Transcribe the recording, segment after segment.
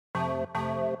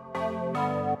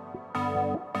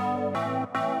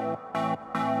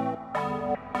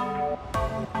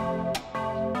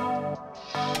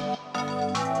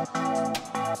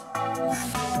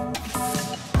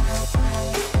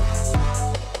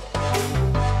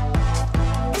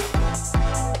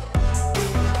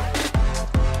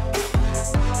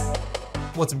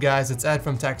What's up guys, it's Ed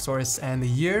from TechSource and the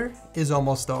year is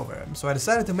almost over. So I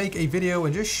decided to make a video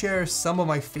and just share some of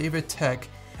my favorite tech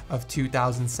of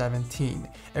 2017.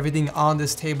 Everything on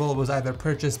this table was either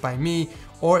purchased by me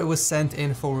or it was sent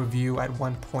in for review at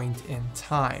one point in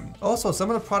time. Also,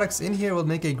 some of the products in here will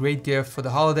make a great gift for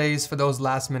the holidays for those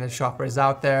last minute shoppers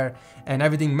out there. And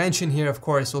everything mentioned here, of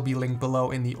course, will be linked below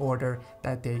in the order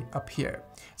that they appear.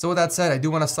 So with that said, I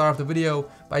do want to start off the video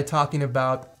by talking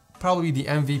about probably the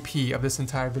MVP of this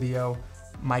entire video,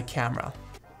 my camera.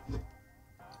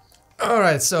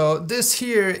 Alright, so this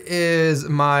here is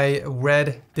my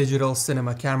Red digital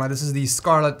cinema camera. This is the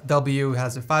Scarlet-w,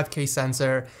 has a 5K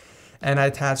sensor, and I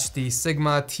attached the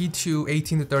Sigma T2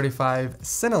 18-35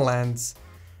 Cine lens.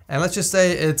 And let's just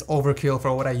say it's overkill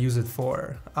for what I use it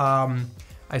for.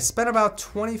 I spent about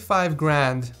 25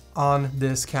 grand on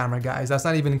this camera, guys. That's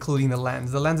not even including the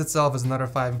lens. The lens itself is another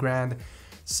 5 grand.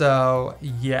 So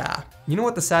yeah, you know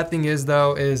what the sad thing is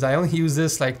though, is I only use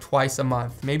this like twice a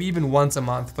month, maybe even once a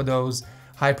month for those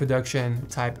high production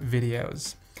type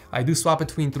videos. I do swap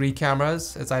between 3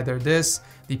 cameras. It's either this,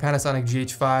 the Panasonic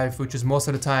GH5, which is most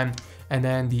of the time, and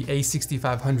then the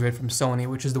A6500 from Sony,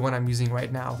 which is the one I'm using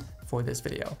right now for this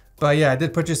video. But yeah, I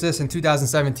did purchase this in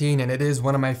 2017 and it is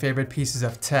one of my favorite pieces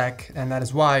of tech, and that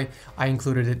is why I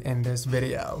included it in this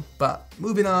video. But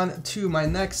moving on to my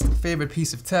next favorite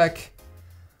piece of tech,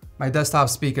 my desktop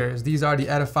speakers. These are the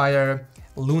Edifier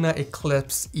Luna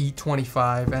Eclipse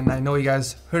E25, and I know you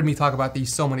guys heard me talk about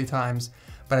these so many times,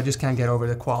 but I just can't get over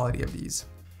the quality of these.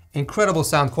 Incredible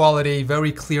sound quality,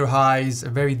 very clear highs, a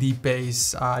very deep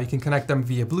bass. You can connect them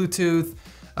via Bluetooth,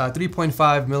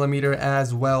 3.5 millimeter,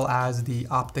 as well as the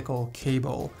optical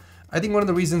cable. I think one of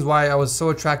the reasons why I was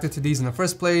so attracted to these in the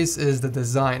first place is the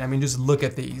design. I mean, just look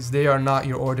at these. They are not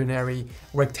your ordinary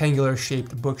rectangular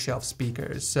shaped bookshelf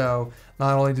speakers. So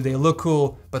not only do they look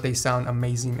cool, but they sound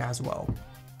amazing as well.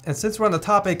 And since we're on the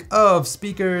topic of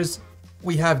speakers,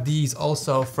 we have these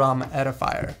also from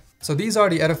Edifier. So these are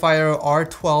the Edifier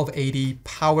R1280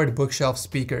 powered bookshelf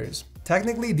speakers.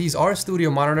 Technically, these are studio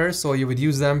monitors, so you would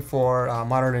use them for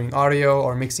monitoring audio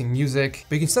or mixing music,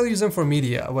 but you can still use them for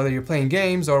media, whether you're playing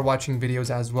games or watching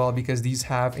videos as well, because these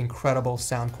have incredible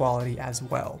sound quality as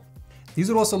well. These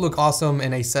would also look awesome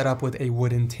in a setup with a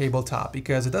wooden tabletop,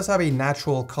 because it does have a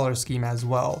natural color scheme as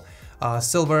well.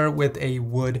 Silver with a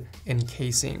wood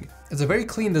encasing. It's a very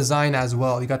clean design as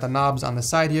well. You got the knobs on the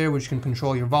side here, which can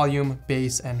control your volume,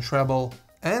 bass, and treble.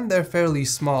 And they're fairly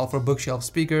small for bookshelf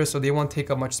speakers, so they won't take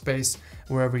up much space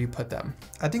wherever you put them.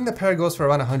 I think the pair goes for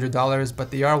around $100, but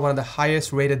they are one of the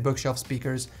highest rated bookshelf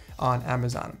speakers on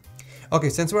Amazon. Okay,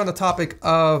 since we're on the topic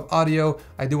of audio,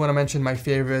 I do want to mention my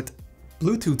favorite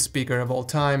Bluetooth speaker of all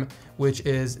time, which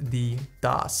is the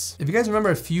DOS. If you guys remember,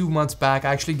 a few months back,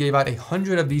 I actually gave out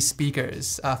 100 of these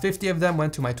speakers. 50 of them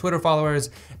went to my Twitter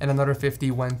followers and another 50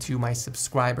 went to my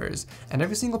subscribers. And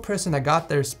every single person that got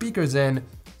their speakers in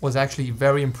was actually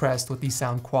very impressed with the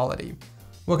sound quality.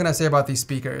 What can I say about these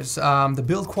speakers? The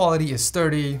build quality is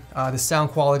sturdy, the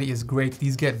sound quality is great,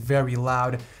 these get very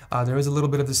loud. There is a little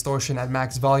bit of distortion at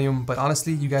max volume, but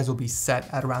honestly, you guys will be set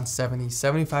at around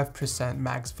 70–75%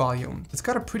 max volume. It's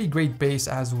got a pretty great bass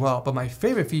as well, but my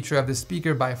favorite feature of this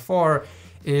speaker by far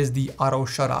is the auto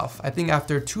shutoff. I think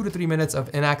after 2 to 3 minutes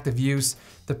of inactive use,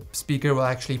 the speaker will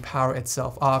actually power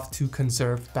itself off to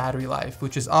conserve battery life,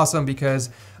 which is awesome because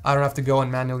I don't have to go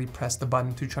and manually press the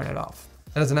button to turn it off.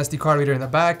 It has an SD card reader in the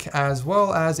back, as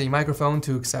well as a microphone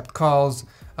to accept calls.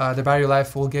 The battery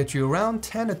life will get you around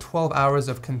 10 to 12 hours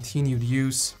of continued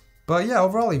use. But yeah,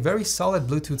 overall a very solid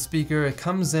Bluetooth speaker. It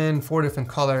comes in 4 different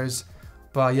colors,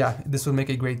 but yeah, this would make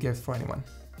a great gift for anyone.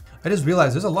 I just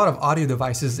realized there's a lot of audio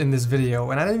devices in this video,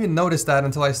 and I didn't even notice that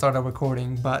until I started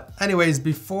recording. But anyways, I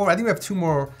think we have 2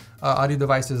 more audio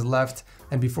devices left.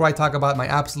 And before I talk about my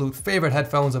absolute favorite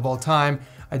headphones of all time,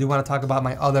 I do want to talk about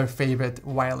my other favorite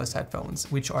wireless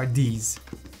headphones, which are these.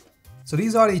 So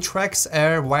these are the Trex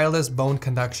Air wireless bone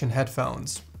conduction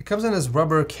headphones. It comes in this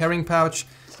rubber carrying pouch,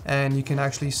 and you can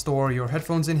actually store your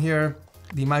headphones in here,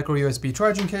 the micro USB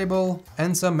charging cable,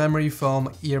 and some memory foam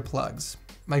earplugs.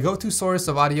 My go-to source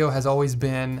of audio has always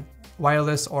been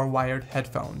wireless or wired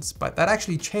headphones, but that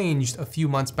actually changed a few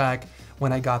months back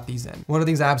when I got these in. One of the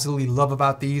things I absolutely love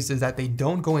about these is that they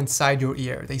don't go inside your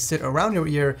ear. They sit around your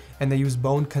ear and they use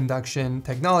bone conduction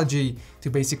technology to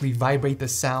basically vibrate the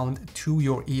sound to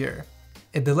your ear.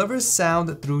 It delivers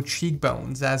sound through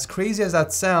cheekbones. As crazy as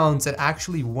that sounds, it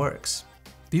actually works.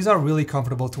 These are really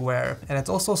comfortable to wear, and it's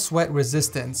also sweat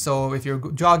resistant, so if you're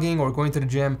jogging or going to the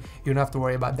gym, you don't have to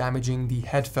worry about damaging the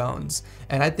headphones.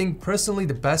 And I think personally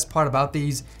the best part about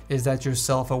these is that you're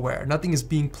self-aware. Nothing is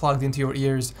being plugged into your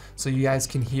ears, so you guys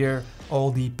can hear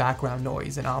all the background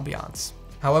noise and ambiance.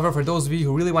 However, for those of you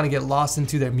who really want to get lost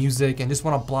into their music and just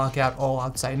want to block out all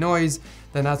outside noise,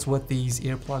 then that's what these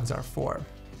earplugs are for.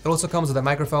 It also comes with a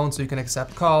microphone so you can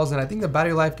accept calls, and I think the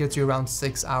battery life gets you around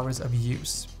 6 hours of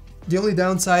use. The only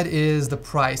downside is the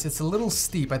price. It's a little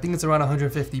steep. I think it's around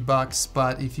 150 bucks,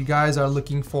 but if you guys are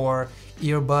looking for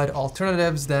earbud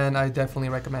alternatives, then I definitely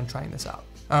recommend trying this out.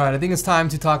 All right, I think it's time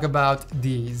to talk about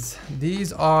these.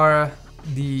 These are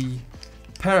the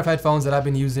pair of headphones that I've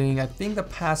been using, I think, the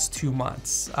past 2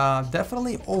 months.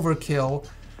 Definitely overkill.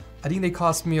 I think they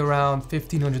cost me around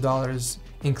 $1,500,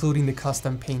 including the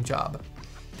custom paint job.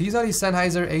 These are the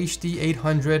Sennheiser HD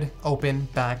 800 open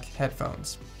back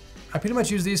headphones. I pretty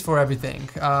much use these for everything.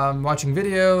 Watching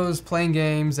videos, playing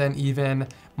games, and even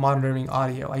monitoring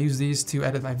audio. I use these to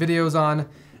edit my videos on,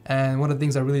 and one of the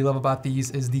things I really love about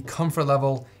these is the comfort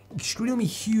level, extremely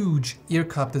huge ear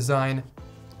cup design,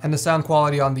 and the sound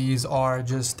quality on these are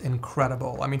just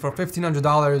incredible. I mean, for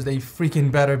 $1,500, they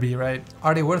freaking better be, right?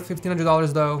 Are they worth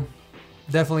 $1,500 though?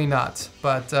 Definitely not,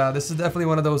 but this is definitely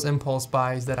one of those impulse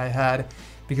buys that I had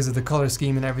because of the color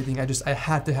scheme and everything. I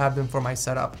had to have them for my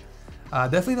setup.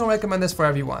 Definitely don't recommend this for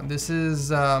everyone. This is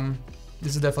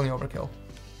definitely overkill.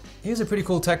 Here's a pretty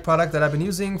cool tech product that I've been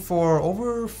using for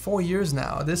over 4 years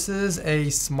now. This is a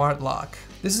smart lock.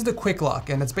 This is the quick lock,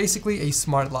 and it's basically a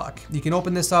smart lock. You can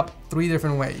open this up 3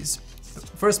 different ways. The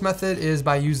first method is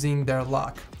by using their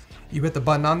lock. You hit the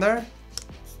button on there,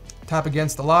 tap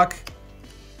against the lock,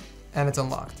 and it's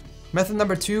unlocked. Method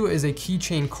number 2 is a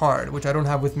keychain card, which I don't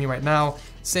have with me right now.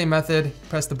 Same method,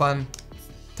 press the button,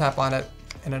 tap on it,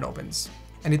 and it opens.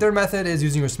 And the third method is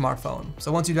using your smartphone.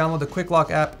 So once you download the Quick Lock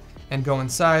app and go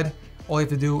inside, all you have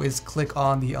to do is click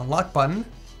on the unlock button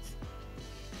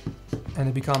and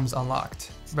it becomes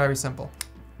unlocked. Very simple.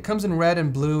 It comes in red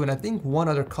and blue and I think one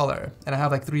other color, and I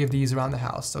have like 3 of these around the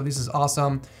house. So this is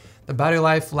awesome. The battery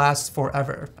life lasts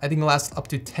forever. I think it lasts up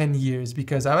to 10 years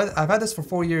because I've had this for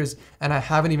 4 years and I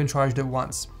haven't even charged it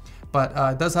once. But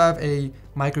it does have a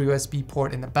micro USB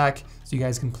port in the back, so you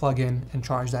guys can plug in and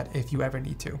charge that if you ever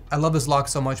need to. I love this lock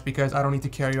so much because I don't need to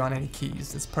carry on any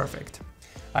keys. It's perfect.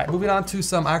 All right, moving on to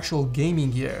some actual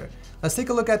gaming gear. Let's take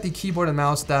a look at the keyboard and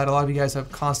mouse that a lot of you guys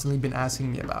have constantly been asking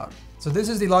me about. So this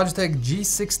is the Logitech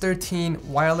G613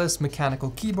 wireless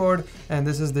mechanical keyboard, and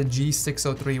this is the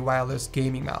G603 wireless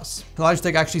gaming mouse.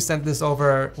 Logitech actually sent this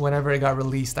over whenever it got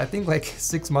released. I think like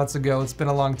 6 months ago. It's been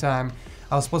a long time.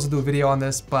 I was supposed to do a video on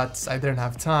this, but I didn't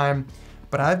have time.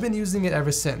 But I've been using it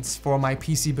ever since for my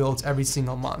PC builds every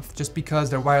single month, just because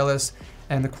they're wireless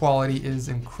and the quality is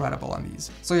incredible on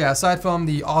these. So yeah, aside from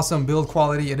the awesome build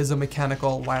quality, it is a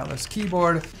mechanical wireless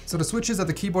keyboard. So the switches that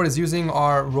the keyboard is using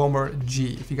are Romer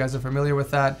G, if you guys are familiar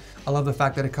with that. I love the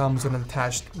fact that it comes with an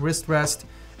attached wrist rest,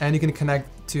 and you can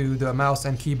connect to the mouse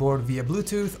and keyboard via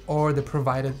Bluetooth or the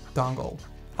provided dongle.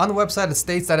 On the website, it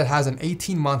states that it has an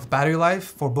 18-month battery life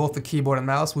for both the keyboard and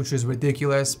mouse, which is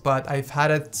ridiculous, but I've had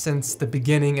it since the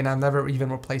beginning and I've never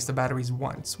even replaced the batteries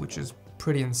once, which is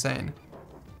pretty insane.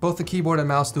 Both the keyboard and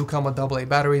mouse do come with AA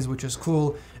batteries, which is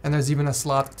cool, and there's even a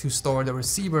slot to store the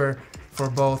receiver for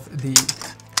both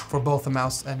the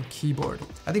mouse and keyboard.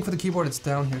 I think for the keyboard it's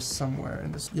down here somewhere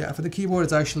in this. Yeah, for the keyboard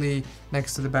it's actually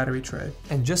next to the battery tray.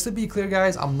 And just to be clear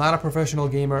guys, I'm not a professional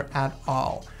gamer at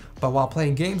all. But while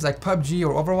playing games like PUBG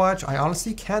or Overwatch, I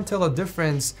honestly can't tell a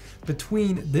difference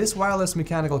between this wireless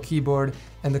mechanical keyboard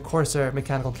and the Corsair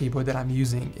mechanical keyboard that I'm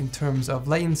using in terms of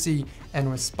latency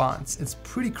and response. It's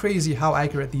pretty crazy how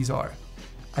accurate these are.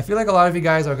 I feel like a lot of you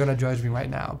guys are gonna judge me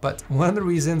right now, but one of the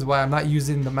reasons why I'm not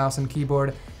using the mouse and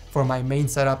keyboard for my main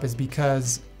setup is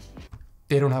because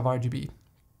they don't have RGB.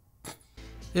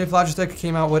 If Logitech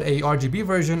came out with a RGB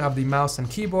version of the mouse and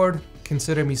keyboard,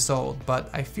 consider me sold, but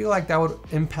I feel like that would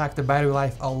impact the battery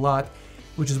life a lot,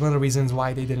 which is one of the reasons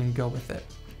why they didn't go with it.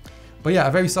 But yeah,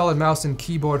 a very solid mouse and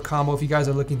keyboard combo if you guys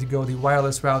are looking to go the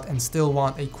wireless route and still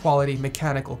want a quality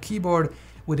mechanical keyboard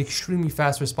with extremely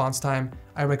fast response time.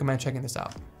 I recommend checking this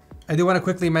out. I do want to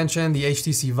quickly mention the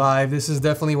HTC Vive. This is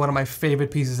definitely one of my favorite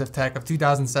pieces of tech of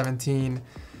 2017.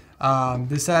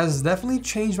 This has definitely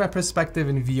changed my perspective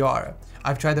in VR.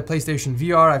 I've tried the PlayStation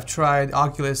VR, I've tried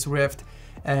Oculus Rift,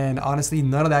 and honestly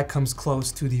none of that comes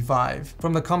close to the Vive.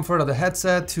 From the comfort of the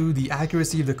headset to the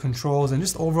accuracy of the controls and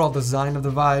just overall design of the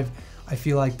Vive, I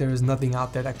feel like there is nothing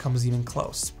out there that comes even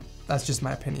close. That's just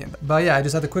my opinion. But yeah, I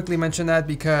just had to quickly mention that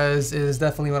because it is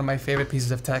definitely one of my favorite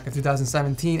pieces of tech of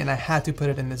 2017 and I had to put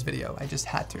it in this video. I just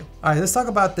had to. Alright, let's talk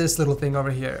about this little thing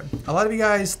over here. A lot of you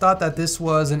guys thought that this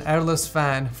was an airless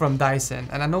fan from Dyson,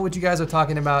 and I know what you guys are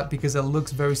talking about because it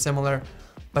looks very similar,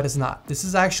 but it's not. This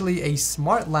is actually a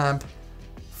smart lamp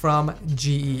from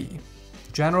GE.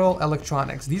 General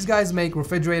Electronics. These guys make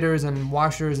refrigerators and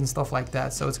washers and stuff like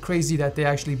that, so it's crazy that they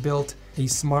actually built a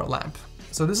smart lamp.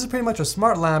 So this is pretty much a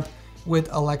smart lamp with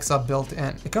Alexa built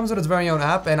in. It comes with its very own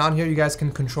app, and on here you guys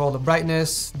can control the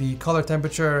brightness, the color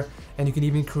temperature, and you can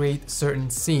even create certain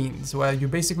scenes where you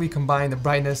basically combine the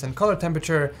brightness and color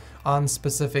temperature on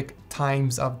specific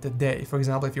times of the day. For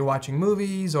example, if you're watching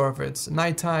movies or if it's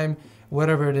nighttime,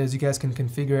 whatever it is, you guys can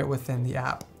configure it within the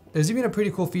app. There's even a pretty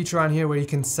cool feature on here where you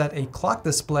can set a clock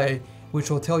display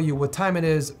which will tell you what time it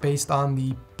is based on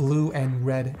the blue and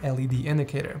red LED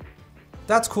indicator.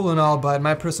 That's cool and all, but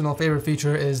my personal favorite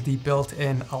feature is the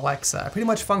built-in Alexa. It pretty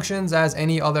much functions as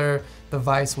any other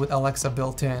device with Alexa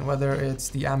built in, whether it's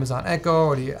the Amazon Echo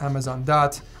or the Amazon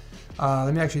Dot.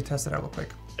 Let me actually test it out real quick.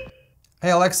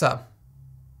 Hey Alexa,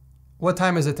 what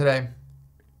time is it today?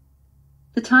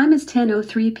 The time is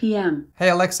 10:03 p.m. Hey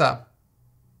Alexa,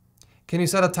 can you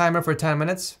set a timer for 10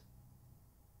 minutes?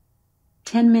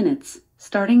 10 minutes,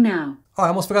 starting now. Oh, I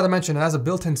almost forgot to mention, it has a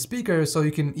built-in speaker so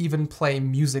you can even play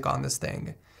music on this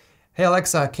thing. Hey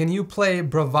Alexa, can you play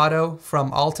Bravado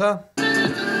from Alta?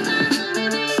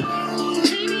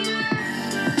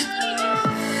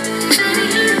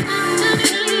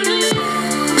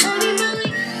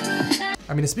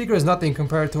 I mean, the speaker is nothing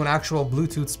compared to an actual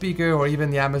Bluetooth speaker or even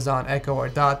the Amazon Echo or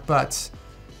Dot, but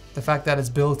the fact that it's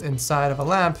built inside of a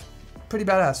lamp, pretty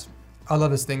badass. I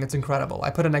love this thing, it's incredible. I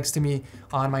put it next to me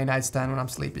on my nightstand when I'm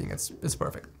sleeping, it's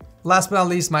perfect. Last but not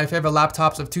least, my favorite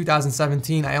laptops of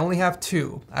 2017. I only have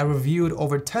two. I reviewed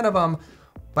over 10 of them,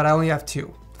 but I only have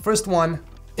two. The first one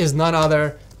is none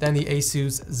other than the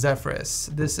Asus Zephyrus.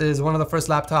 This is one of the first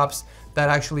laptops that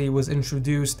actually was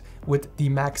introduced with the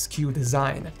Max-Q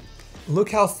design.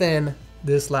 Look how thin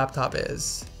this laptop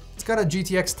is. It's got a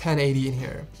GTX 1080 in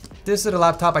here. This is a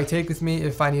laptop I take with me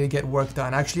if I need to get work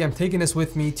done. Actually, I'm taking this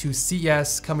with me to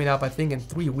CES coming up, I think in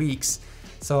 3 weeks.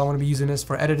 So I'm gonna be using this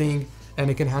for editing, and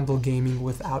it can handle gaming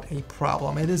without a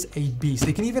problem. It is a beast.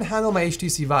 It can even handle my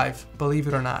HTC Vive, believe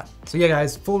it or not. So yeah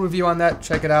guys, full review on that,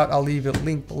 check it out. I'll leave a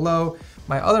link below.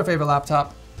 My other favorite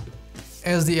laptop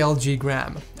is the LG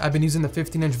Gram. I've been using the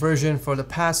 15-inch version for the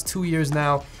past 2 years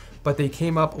now, but they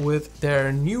came up with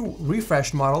their new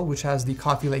refreshed model, which has the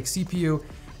Coffee Lake CPU,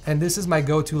 and this is my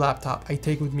go-to laptop I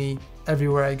take with me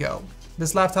everywhere I go.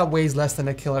 This laptop weighs less than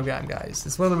 1 kilogram, guys.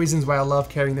 It's one of the reasons why I love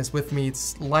carrying this with me.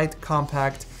 It's light,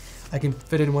 compact, I can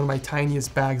fit it in one of my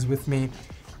tiniest bags with me,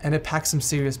 and it packs some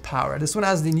serious power. This one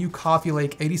has the new Coffee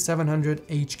Lake 8700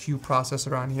 HQ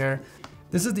processor on here.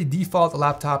 This is the default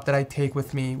laptop that I take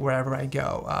with me wherever I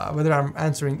go, whether I'm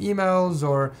answering emails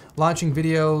or launching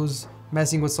videos,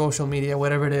 messing with social media,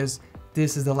 whatever it is,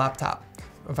 this is the laptop.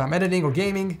 If I'm editing or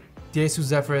gaming, the Asus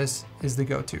Zephyrus is the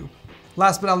go-to.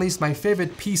 Last but not least, my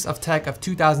favorite piece of tech of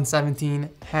 2017,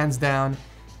 hands down.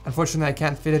 Unfortunately, I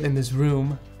can't fit it in this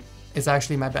room. It's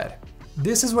actually my bed.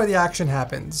 This is where the action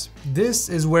happens. This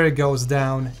is where it goes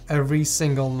down every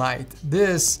single night.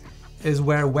 This is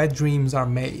where wet dreams are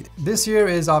made. This here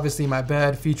is obviously my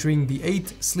bed, featuring the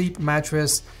 8 Sleep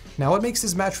mattress. Now what makes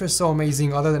this mattress so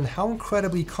amazing, other than how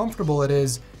incredibly comfortable it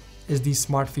is these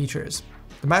smart features.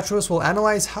 The mattress will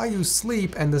analyze how you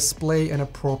sleep and display an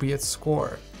appropriate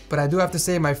score. But I do have to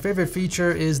say my favorite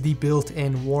feature is the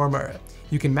built-in warmer.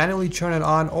 You can manually turn it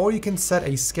on, or you can set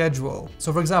a schedule.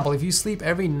 So for example, if you sleep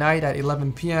every night at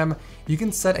 11 p.m., you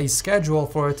can set a schedule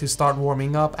for it to start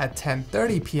warming up at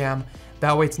 10:30 p.m.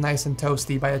 That way it's nice and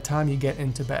toasty by the time you get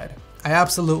into bed. I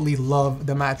absolutely love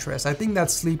the mattress. I think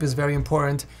that sleep is very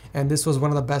important, and this was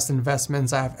one of the best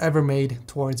investments I have ever made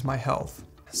towards my health.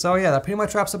 So yeah, that pretty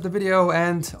much wraps up the video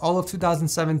and all of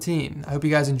 2017. I hope you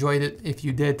guys enjoyed it. If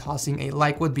you did, tossing a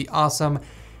like would be awesome.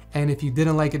 And if you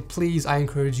didn't like it, please, I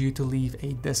encourage you to leave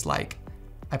a dislike.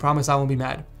 I promise I won't be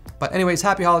mad. But anyways,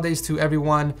 happy holidays to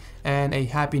everyone and a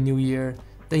happy new year.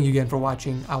 Thank you again for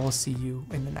watching. I will see you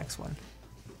in the next one.